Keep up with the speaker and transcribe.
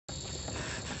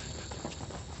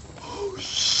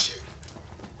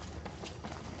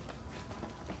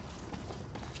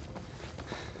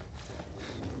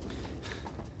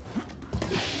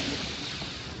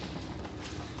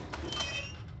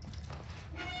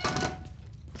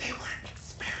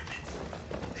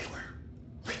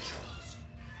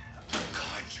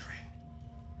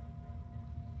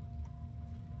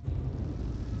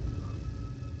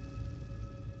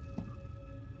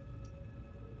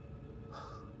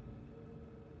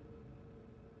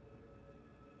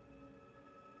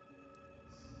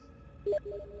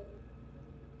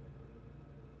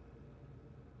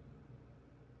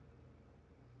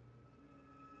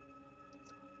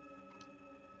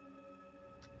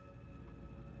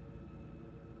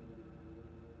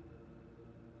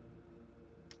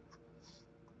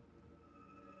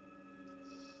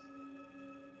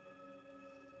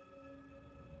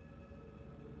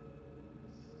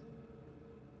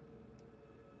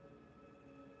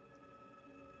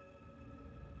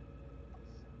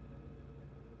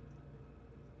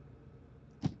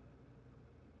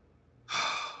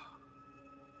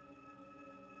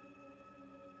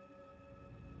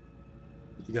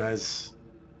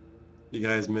You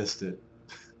guys missed it.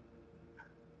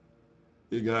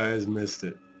 You guys missed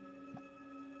it.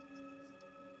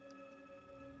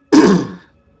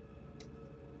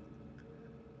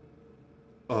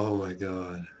 Oh my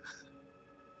God.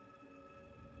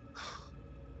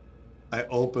 I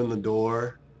opened the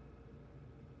door.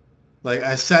 Like,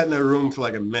 I sat in that room for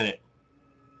like a minute.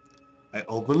 I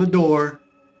opened the door,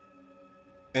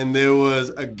 and there was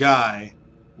a guy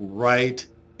right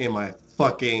in my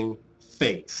fucking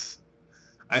face.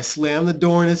 I slammed the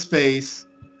door in his face.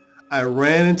 I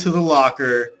ran into the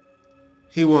locker.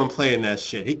 He wasn't playing that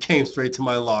shit. He came straight to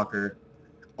my locker,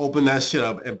 opened that shit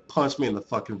up, and punched me in the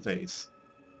fucking face.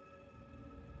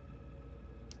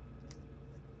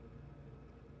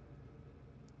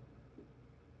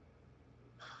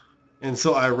 And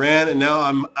so I ran, and now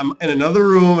I'm in another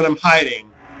room, and I'm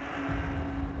hiding.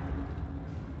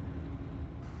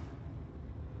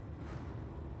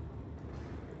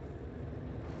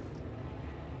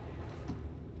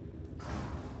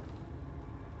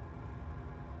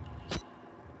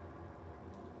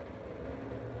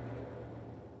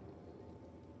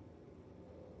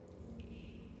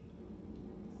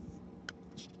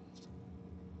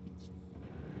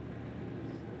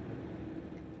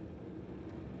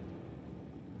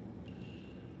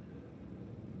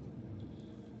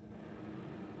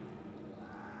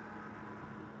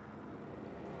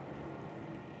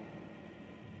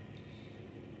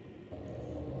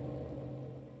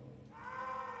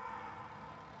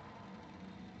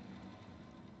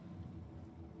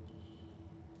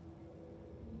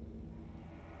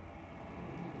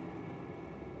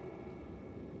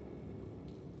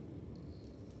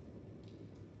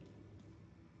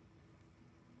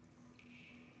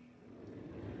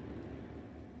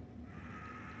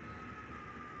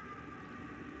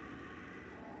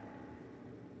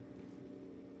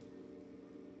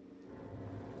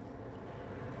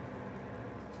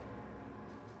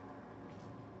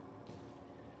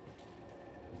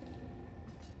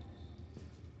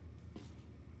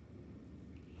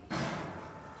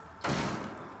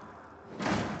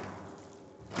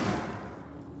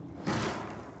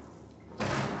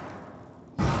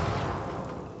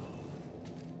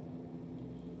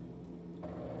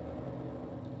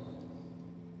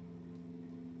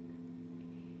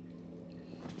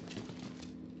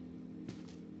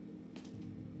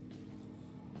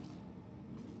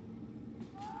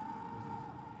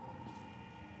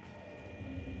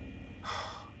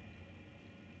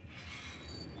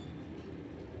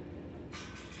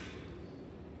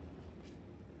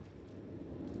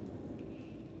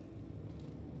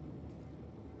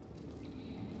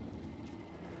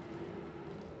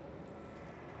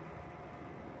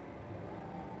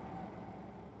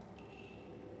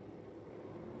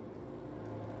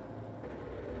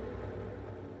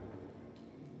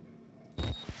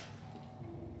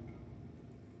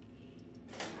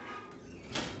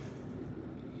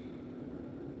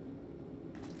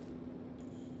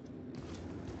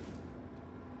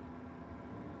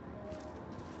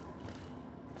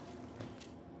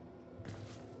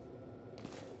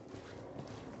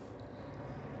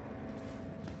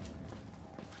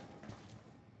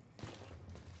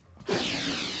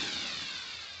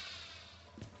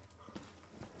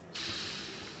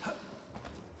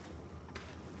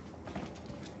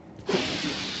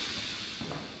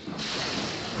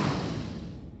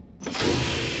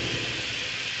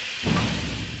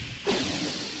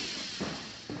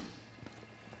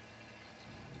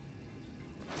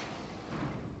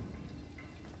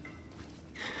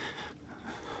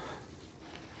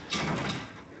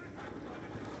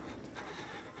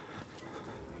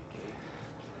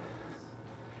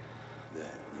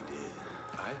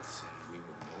 I'd say we were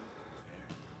more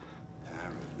prepared.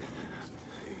 Arrogance and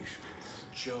patience.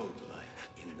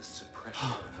 Job-like in the suppression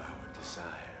of our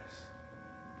desires.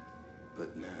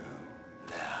 But now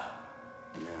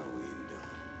we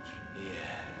indulge.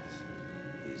 Yes.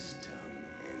 His tongue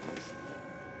and his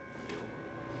love.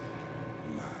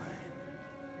 Yours. Mine.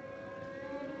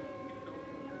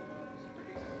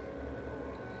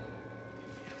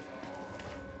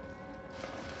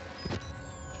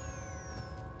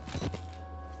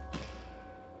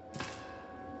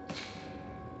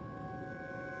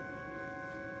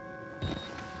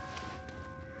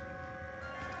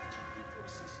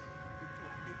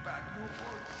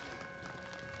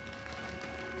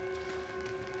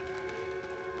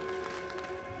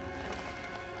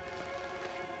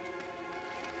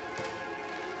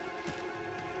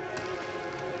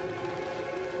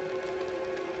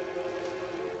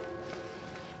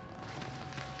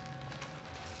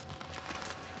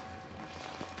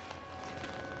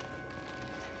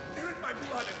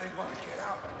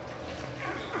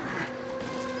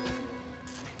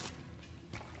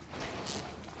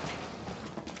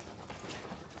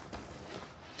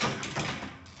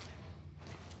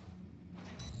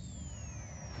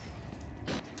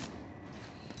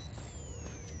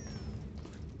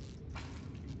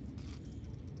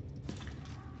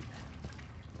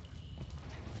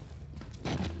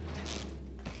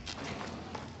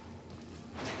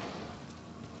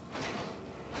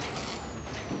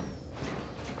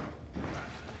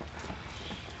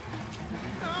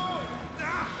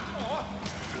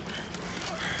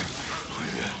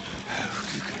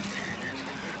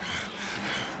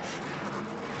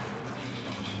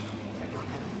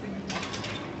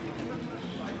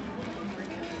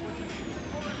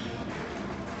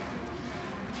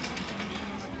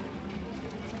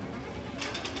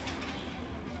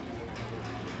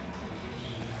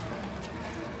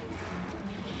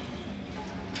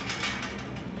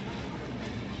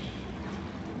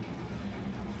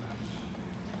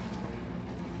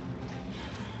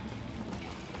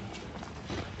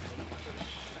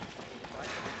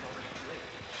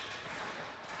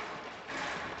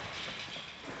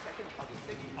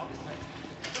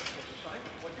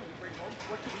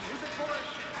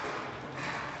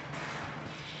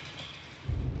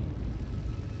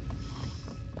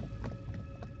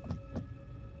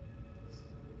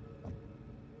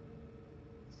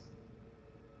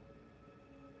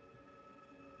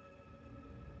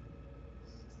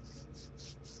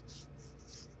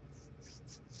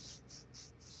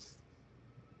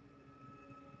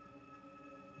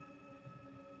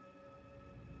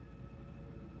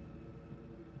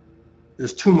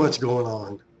 There's too much going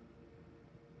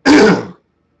on.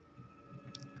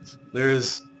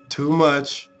 There's too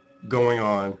much going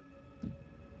on.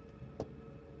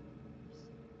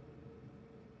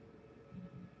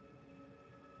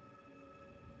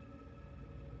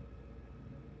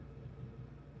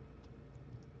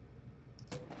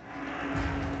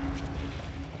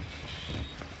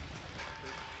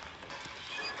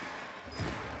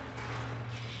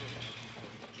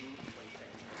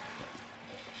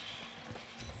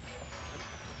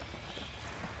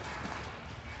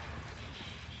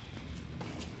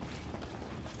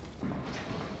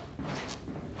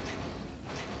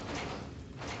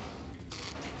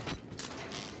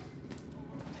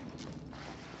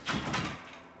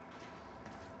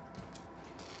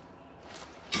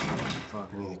 Fuck,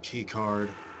 I need a key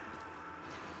card.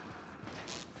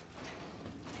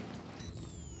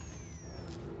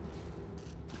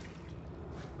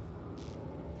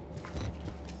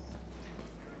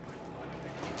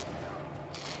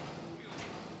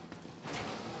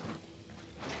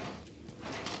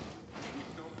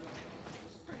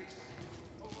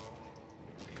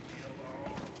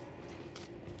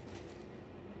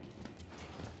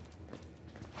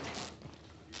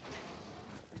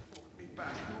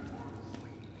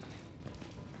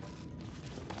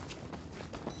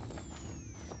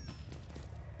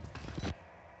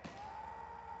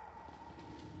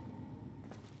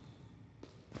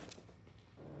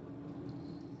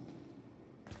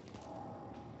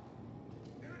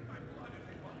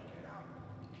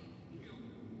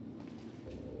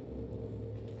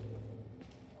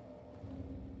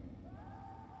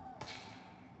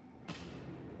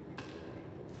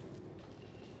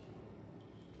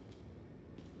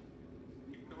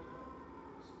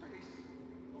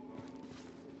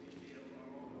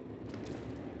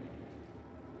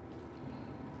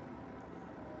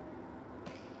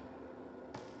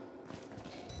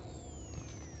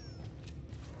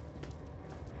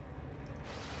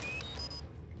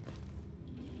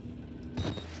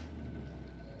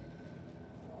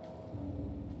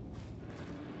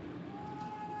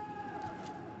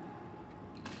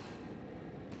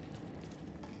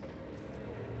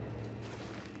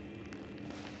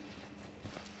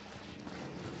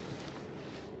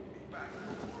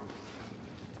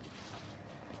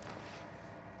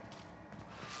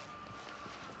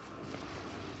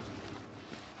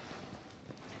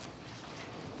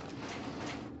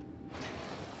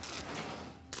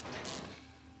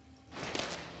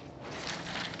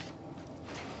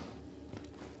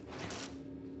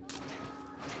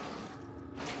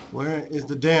 Where is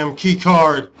the damn key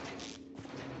card?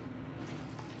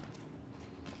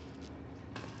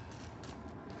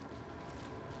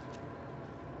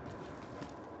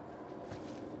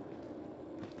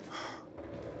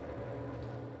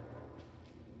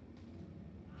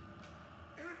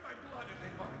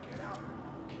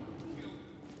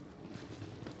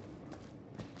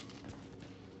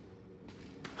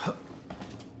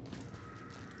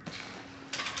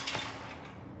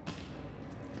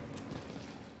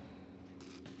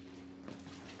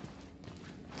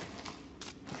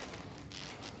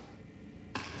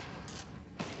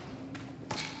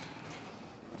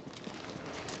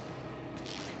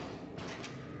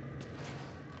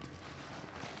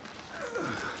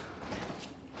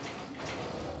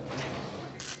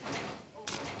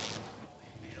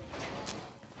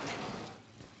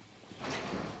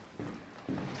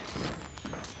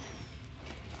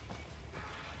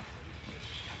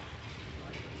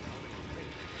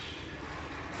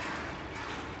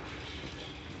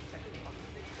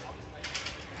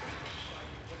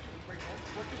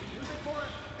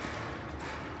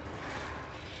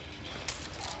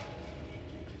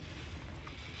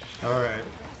 All right.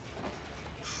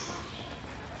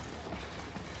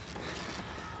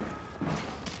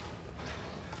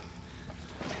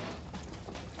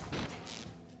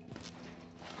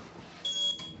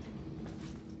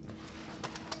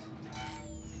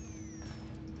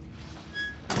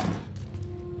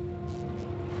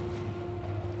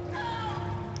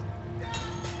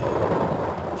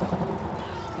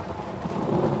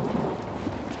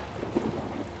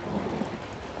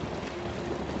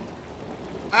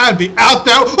 I'd be out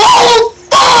there. Oh,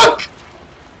 fuck!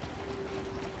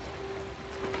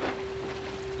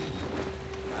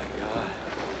 My God.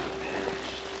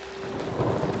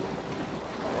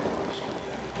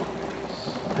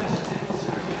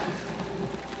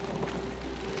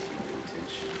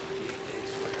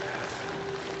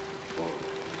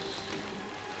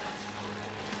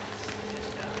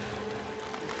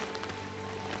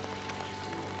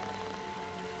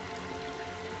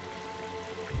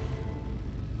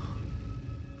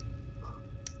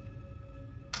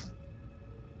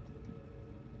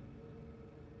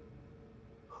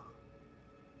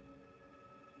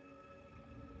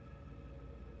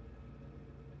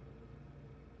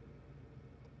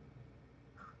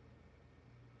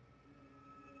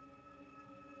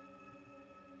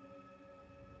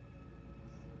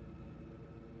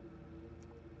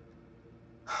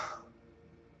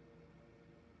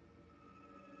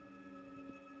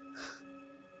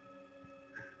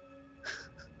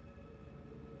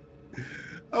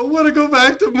 I want to go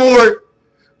back to Mort.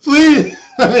 Please,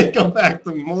 let me go back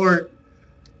to Mort.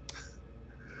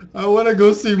 I want to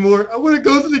go see Mort. I want to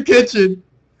go to the kitchen.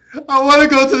 I want to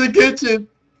go to the kitchen.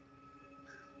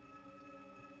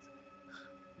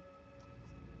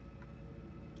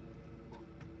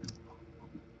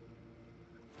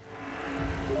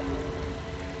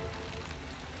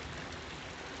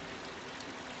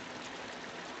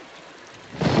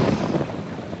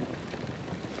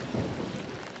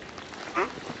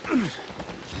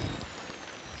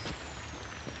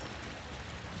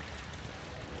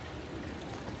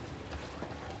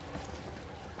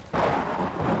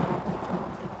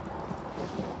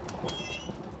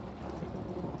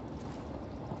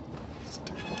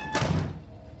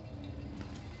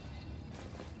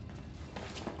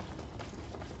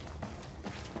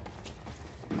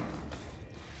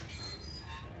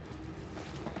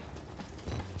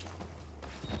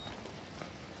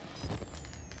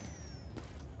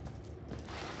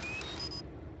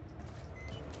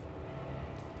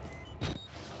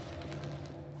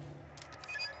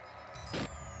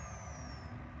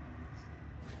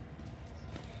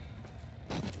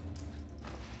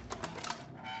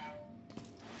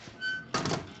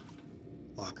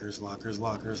 Lockers, lockers,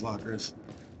 lockers, lockers.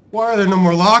 Why are there no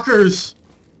more lockers?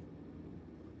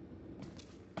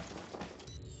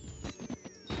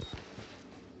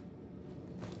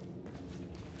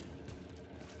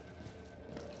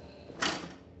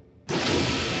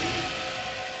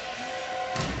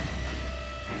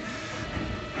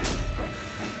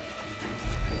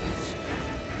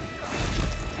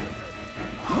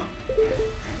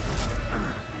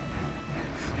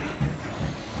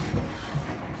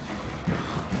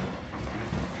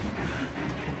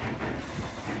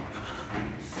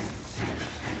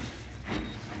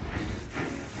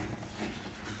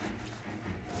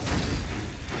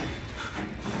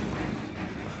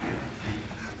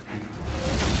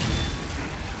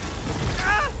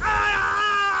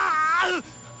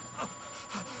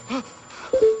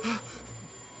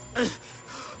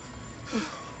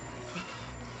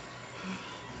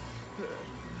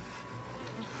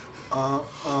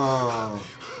 Uh-uh.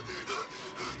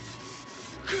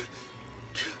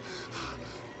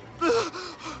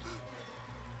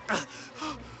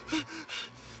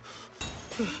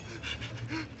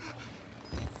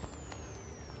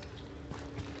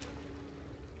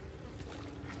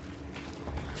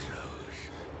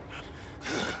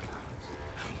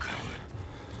 I'm coming.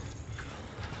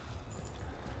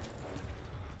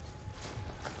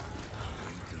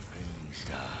 The vein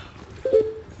stop.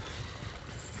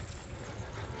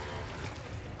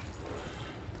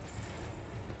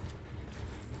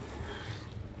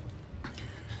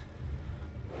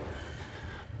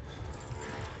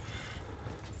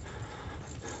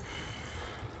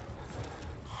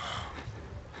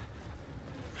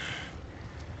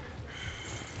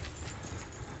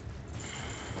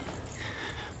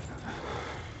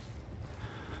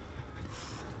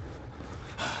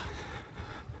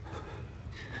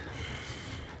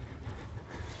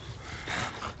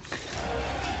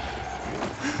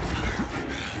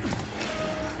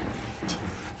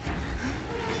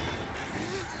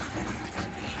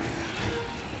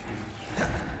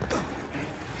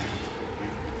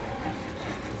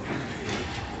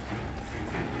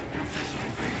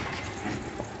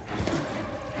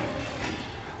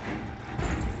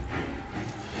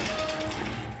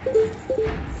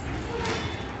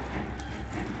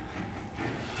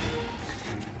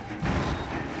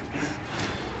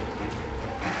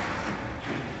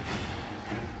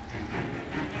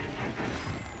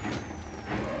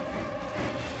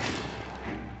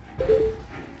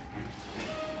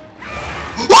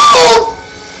 Oh!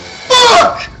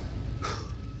 Fuck!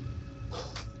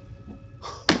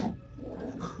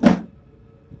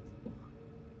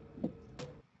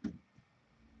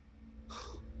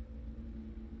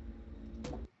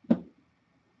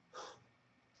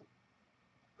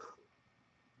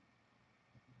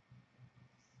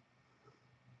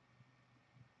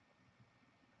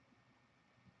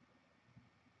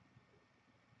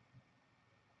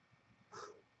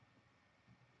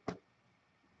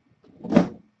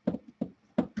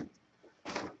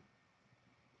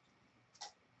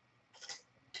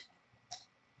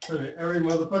 Every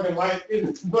motherfucking light in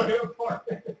this fucking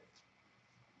apartment.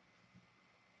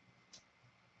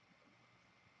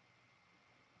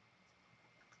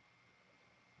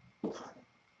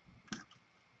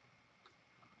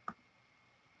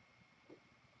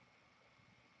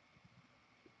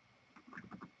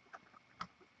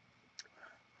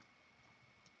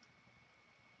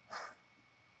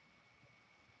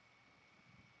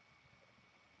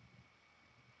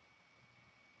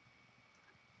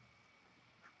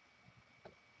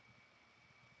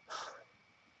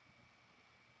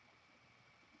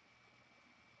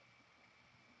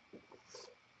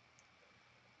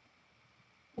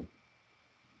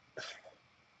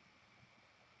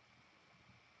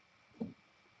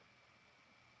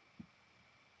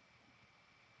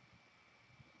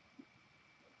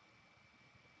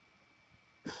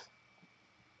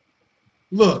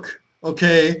 look,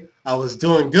 okay, I was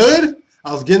doing good.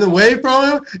 I was getting away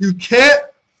from him. You can't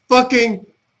fucking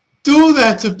do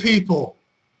that to people.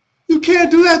 You can't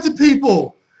do that to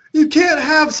people. You can't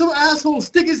have some asshole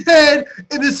stick his head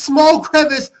in this small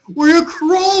crevice where you're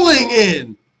crawling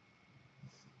in.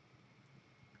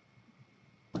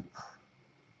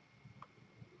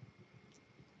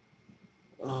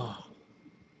 Oh.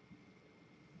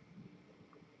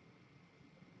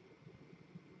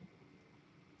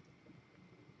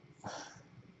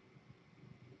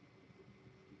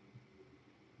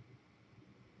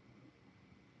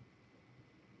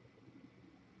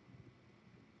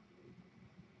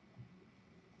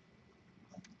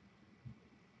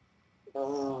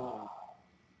 Oh.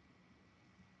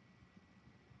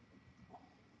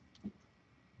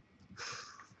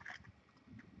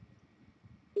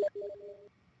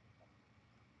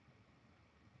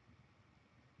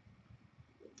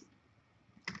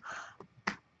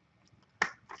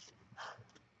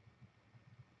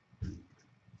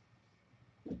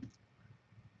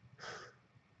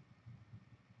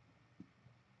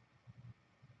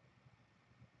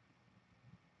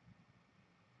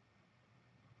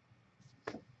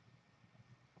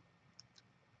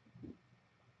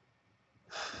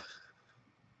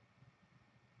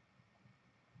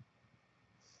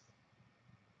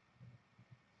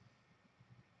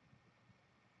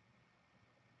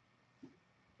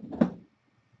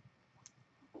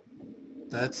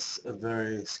 That's a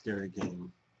very scary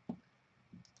game.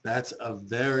 That's a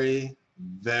very,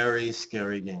 very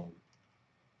scary game.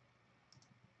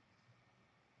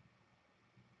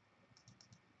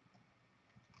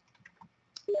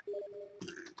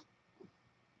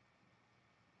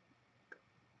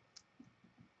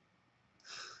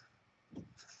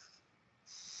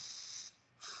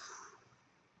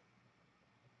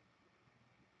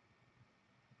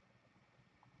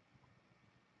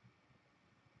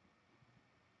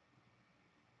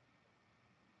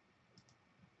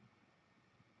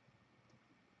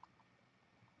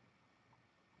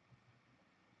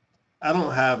 I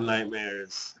don't have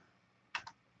nightmares.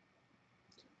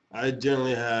 I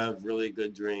generally have really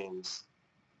good dreams.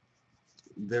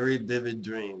 Very vivid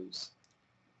dreams.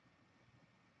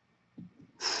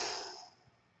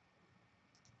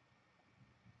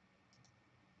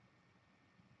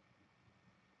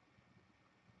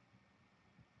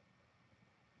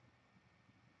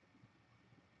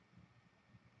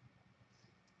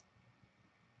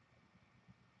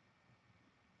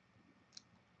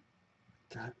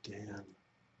 God damn.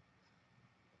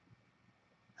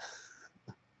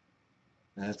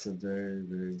 That's a very,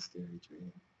 very scary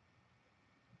dream.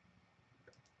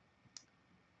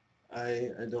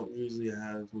 I don't usually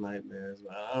have nightmares.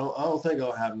 I don't think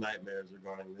I'll have nightmares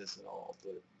regarding this at all,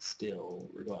 but still,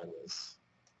 regardless,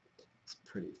 it's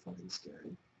pretty fucking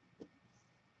scary.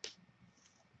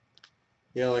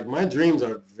 Yeah, like my dreams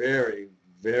are very,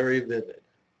 very vivid,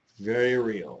 very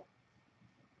real.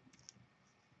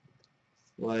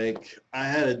 Like I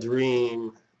had a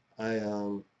dream, I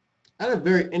had a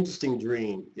very interesting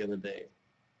dream the other day.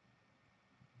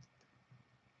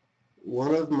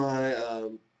 One of my,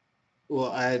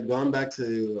 well, I had gone back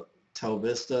to Tel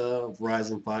Vista of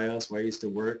Verizon Fios where I used to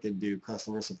work and do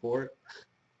customer support.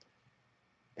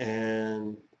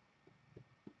 And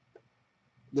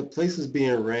the place was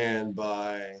being ran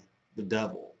by the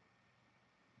devil.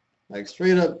 Like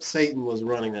straight up Satan was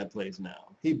running that place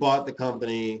now. He bought the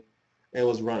company and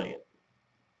was running it.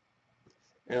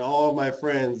 And all of my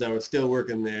friends that were still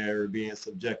working there were being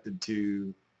subjected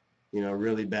to,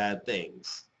 really bad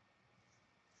things.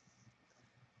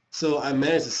 So I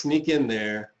managed to sneak in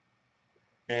there,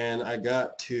 and I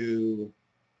got to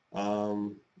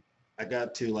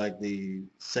like the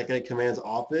second in command's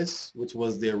office, which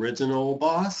was the original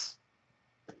boss.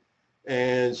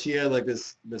 And she had like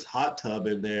this hot tub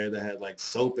in there that had like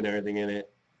soap and everything in it.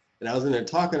 And I was in there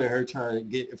talking to her, trying to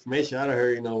get information out of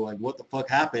her, like what the fuck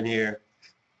happened here.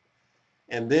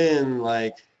 And then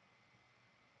like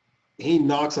he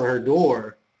knocks on her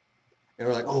door, and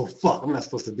we're like, oh fuck, I'm not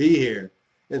supposed to be here.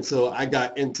 And so I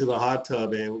got into the hot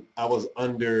tub and I was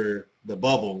under the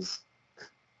bubbles.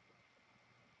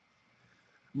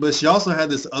 But she also had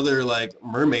this other like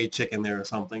mermaid chick in there or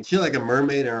something. She had like a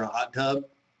mermaid in her hot tub.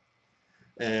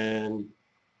 And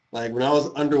like when I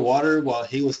was underwater while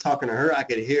he was talking to her, I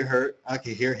could hear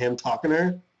him talking to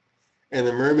her. And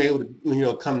the mermaid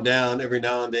would, come down every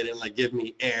now and then and like give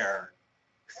me air.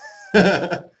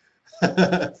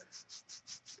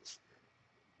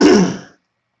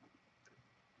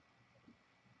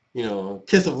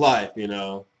 Kiss of life,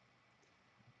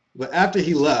 But after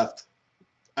he left,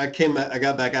 I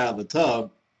got back out of the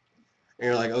tub, and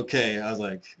you're like, okay. I was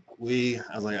like, I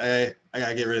was like, I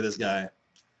gotta get rid of this guy.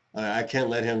 I can't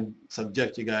let him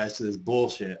subject you guys to this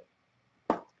bullshit.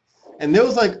 And there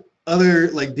was like other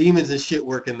like demons and shit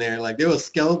working there. Like there was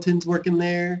skeletons working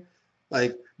there,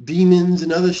 like demons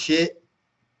and other shit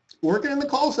working in the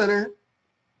call center.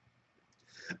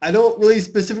 I don't really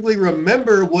specifically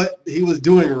remember what he was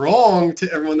doing wrong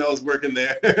to everyone that was working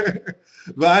there,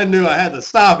 but I knew I had to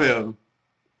stop him.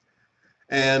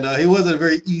 And he wasn't a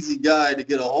very easy guy to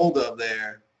get a hold of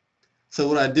there. So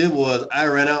what I did was I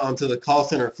ran out onto the call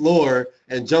center floor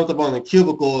and jumped up on the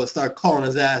cubicle and started calling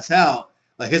his ass out.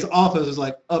 Like his office was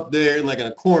like up there in like in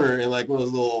a corner in like one of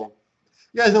those little,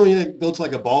 you guys know when you go to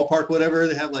like a ballpark or whatever,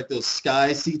 they have like those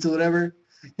sky seats or whatever.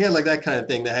 He had like that kind of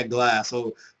thing that had glass.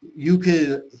 So you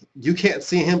can't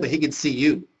see him, but he could see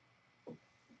you.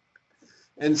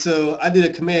 And so I did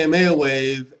a Kamehameha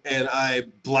wave and I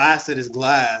blasted his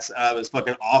glass out of his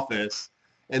fucking office.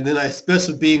 And then I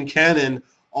special beam cannon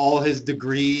all his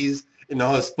degrees and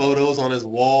all his photos on his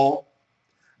wall.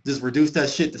 Just reduced that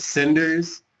shit to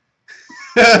cinders.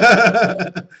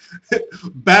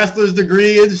 Bachelor's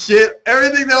degree and shit.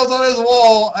 Everything that was on his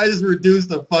wall, I just reduced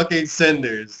to fucking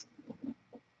cinders.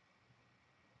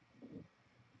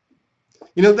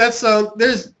 You know, that's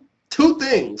there's two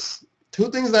things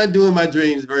that I do in my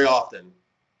dreams very often.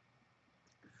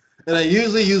 And I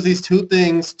usually use these two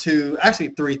things to, actually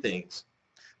three things.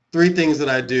 Three things that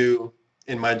I do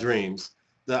in my dreams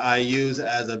that I use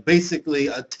as basically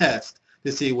a test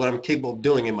to see what I'm capable of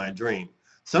doing in my dream.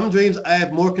 Some dreams I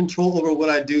have more control over what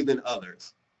I do than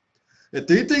others. The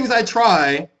three things I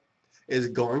try is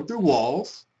going through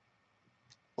walls,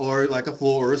 or like a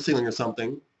floor or a ceiling or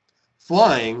something,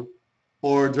 flying,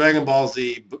 or Dragon Ball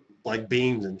Z like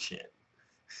beams and shit.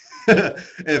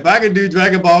 If I can do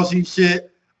Dragon Ball Z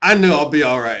shit, I know I'll be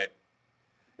alright.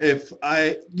 If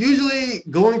I usually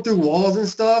going through walls and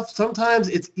stuff, sometimes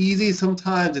it's easy,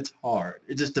 sometimes it's hard.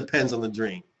 It just depends on the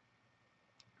dream.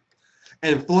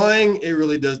 And flying, it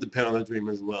really does depend on the dream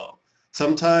as well.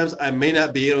 Sometimes I may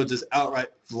not be able to just outright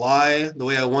fly the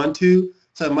way I want to,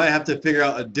 so I might have to figure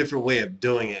out a different way of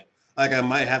doing it. Like I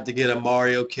might have to get a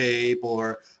Mario cape,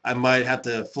 or I might have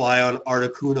to fly on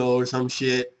Articuno or some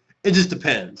shit. It just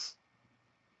depends.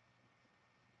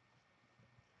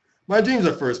 My dreams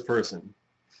are first person.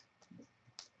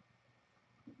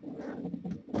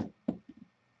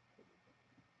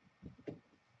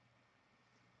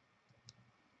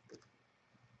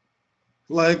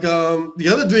 Like, the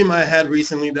other dream I had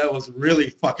recently that was really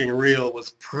fucking real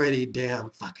was pretty damn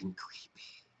fucking creepy.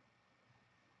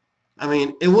 I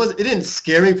mean, it didn't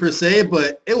scare me per se,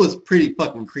 but it was pretty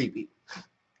fucking creepy.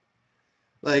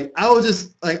 Like, I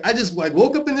just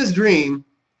woke up in this dream,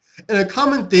 and a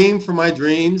common theme for my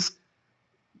dreams,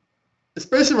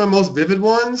 especially my most vivid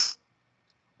ones,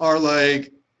 are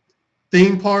like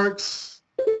theme parks,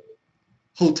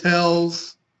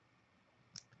 hotels,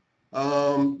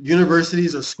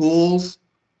 universities or schools,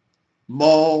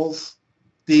 malls,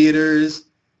 theaters,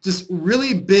 just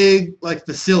really big like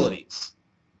facilities.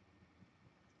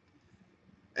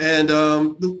 And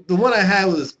the one I had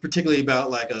was particularly about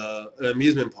like an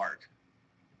amusement park.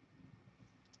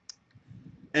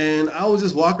 And I was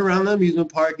just walking around the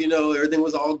amusement park, you know, everything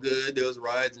was all good. There was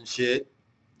rides and shit.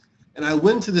 And I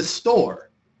went to the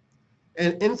store.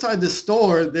 And inside the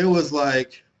store, there was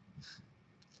like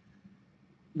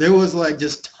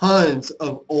just tons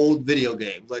of old video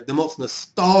games, like the most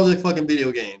nostalgic fucking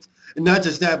video games. And not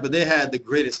just that, but they had the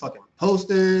greatest fucking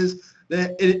posters.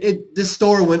 This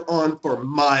store went on for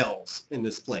miles in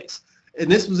this place.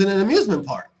 And this was in an amusement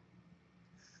park.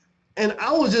 And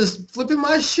I was just flipping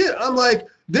my shit. I'm like,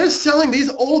 they're selling these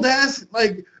old ass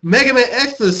like Mega Man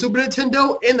X for the Super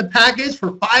Nintendo in the package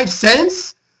for 5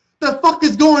 cents? The fuck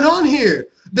is going on here?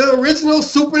 The original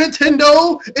Super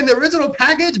Nintendo in the original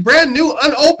package, brand new,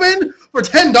 unopened, for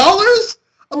 $10?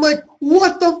 I'm like,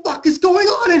 what the fuck is going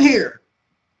on in here?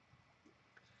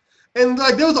 And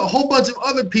like, there was a whole bunch of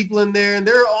other people in there, and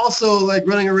they're also like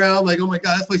running around like, oh my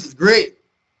god, this place is great.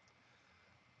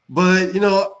 But, you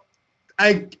know,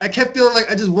 I kept feeling like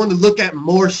I just wanted to look at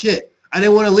more shit. I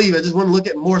didn't want to leave. I just wanted to look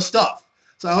at more stuff.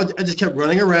 So I just kept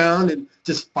running around and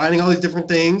just finding all these different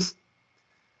things.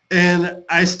 And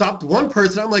I stopped one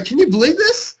person. I'm like, can you believe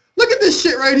this? Look at this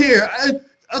shit right here. I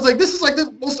was like, this is like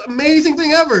the most amazing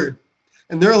thing ever.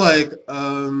 And they're like,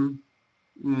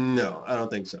 no, I don't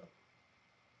think so.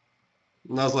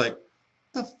 And I was like,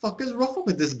 what the fuck is wrong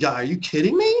with this guy? Are you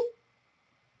kidding me?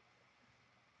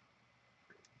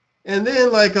 And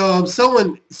then like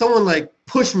someone like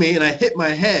pushed me and I hit my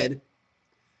head.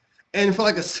 And for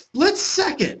like a split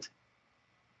second,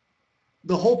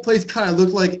 the whole place kind of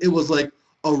looked like it was like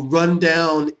a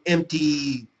rundown,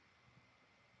 empty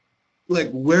like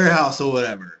warehouse or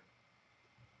whatever.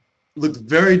 Looked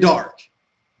very dark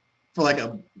for like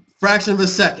a fraction of a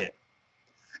second.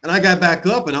 And I got back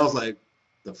up and I was like,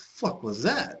 the fuck was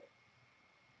that?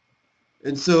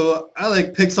 And so I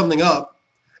like picked something up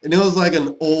and it was like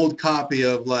an old copy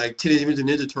of like Teenage Mutant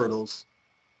Ninja Turtles.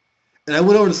 And I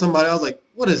went over to somebody, I was like,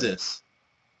 what is this?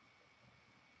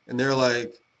 And they're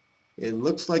like, it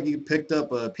looks like you picked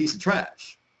up a piece of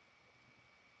trash.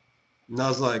 And I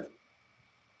was like,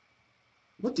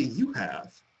 what do you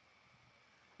have?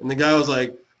 And the guy was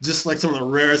like, just like some of the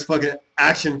rarest fucking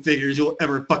action figures you'll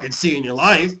ever fucking see in your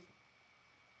life.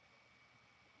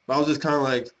 But I was just kind of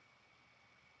like,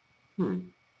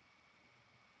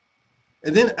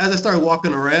 And then as I started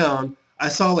walking around, I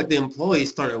saw like the employees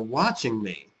started watching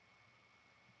me.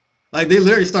 Like they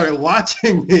literally started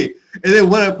watching me. And then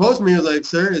when I approached me, he was like,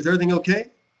 sir, is everything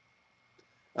okay?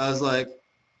 I was like,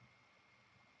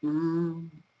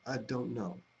 I don't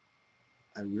know.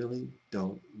 I really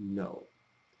don't know.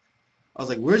 I was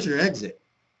like, where's your exit?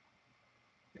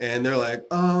 And they're like,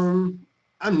 I'm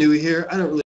new here. I don't really